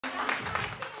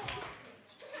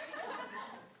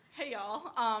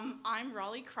y'all. I'm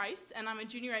Raleigh Kreis, and I'm a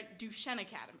junior at Duchesne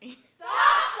Academy. Stop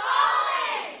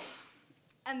stalling!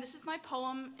 And this is my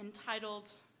poem entitled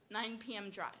 9 p.m.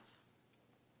 Drive.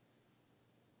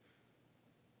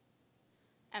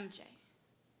 MJ.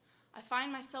 I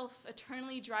find myself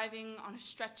eternally driving on a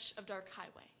stretch of dark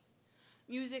highway.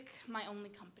 Music, my only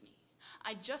company.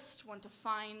 I just want to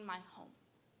find my home.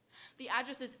 The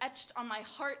address is etched on my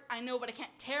heart, I know, but I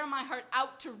can't tear my heart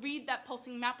out to read that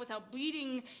pulsing map without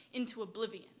bleeding into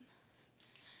oblivion.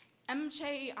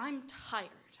 MJ, I'm tired,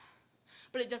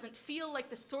 but it doesn't feel like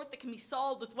the sort that can be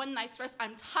solved with one night's rest.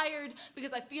 I'm tired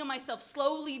because I feel myself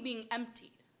slowly being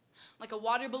emptied. Like a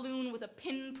water balloon with a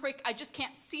pinprick, I just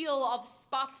can't seal all the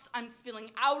spots I'm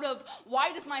spilling out of.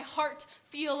 Why does my heart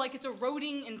feel like it's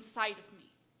eroding inside of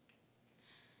me?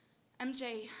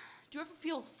 MJ, do you ever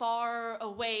feel far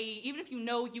away, even if you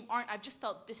know you aren't? I've just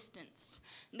felt distanced.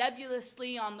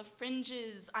 Nebulously on the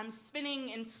fringes, I'm spinning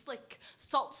in slick,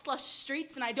 salt-slush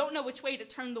streets, and I don't know which way to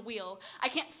turn the wheel. I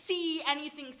can't see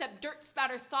anything except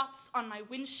dirt-spatter thoughts on my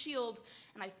windshield,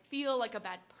 and I feel like a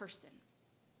bad person.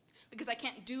 Because I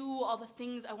can't do all the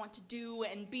things I want to do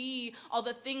and be all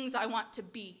the things I want to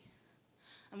be.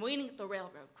 I'm waiting at the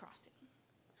railroad crossing.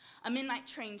 A midnight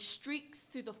train streaks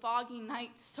through the foggy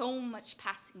night, so much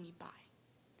passing me by.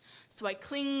 So I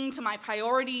cling to my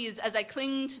priorities as I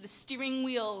cling to the steering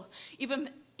wheel, even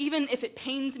if it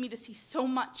pains me to see so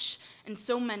much and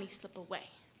so many slip away.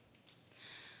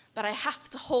 But I have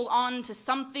to hold on to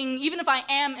something, even if I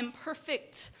am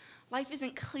imperfect. Life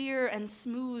isn't clear and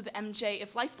smooth, MJ.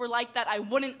 If life were like that, I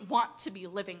wouldn't want to be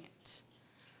living it.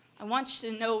 I want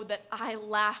you to know that I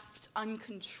laughed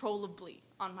uncontrollably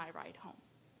on my ride home.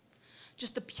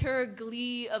 Just the pure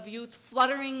glee of youth,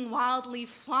 fluttering wildly,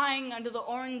 flying under the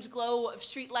orange glow of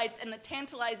streetlights and the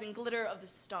tantalizing glitter of the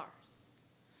stars.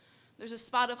 There's a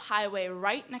spot of highway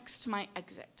right next to my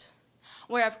exit,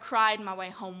 where I've cried my way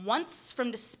home, once from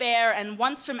despair and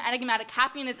once from enigmatic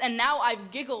happiness, and now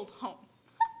I've giggled home.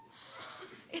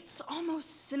 It's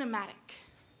almost cinematic,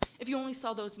 if you only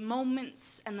saw those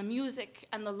moments and the music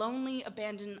and the lonely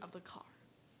abandon of the car.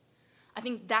 I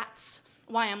think that's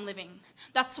why I'm living.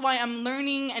 That's why I'm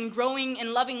learning and growing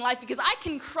and loving life, because I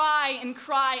can cry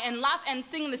and laugh and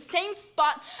sing in the same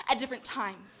spot at different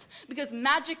times. Because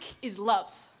magic is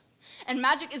love. And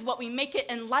magic is what we make it,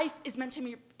 and life is meant to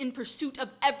be in pursuit of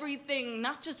everything,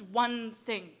 not just one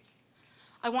thing.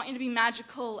 I want you to be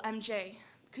magical, MJ,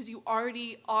 because you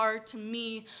already are to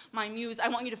me, my muse. I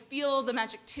want you to feel the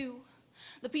magic too,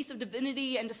 the piece of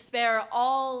divinity and despair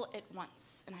all at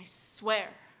once. And I swear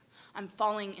I'm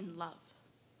falling in love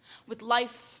with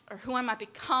life, or who I might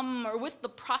become, or with the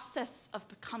process of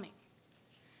becoming.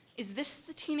 Is this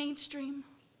the teenage dream?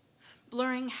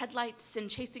 Blurring headlights and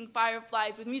chasing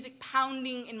fireflies with music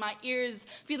pounding in my ears,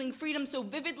 feeling freedom so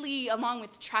vividly along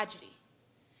with tragedy,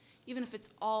 even if it's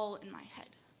all in my head.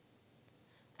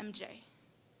 MJ,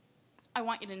 I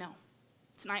want you to know,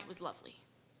 tonight was lovely.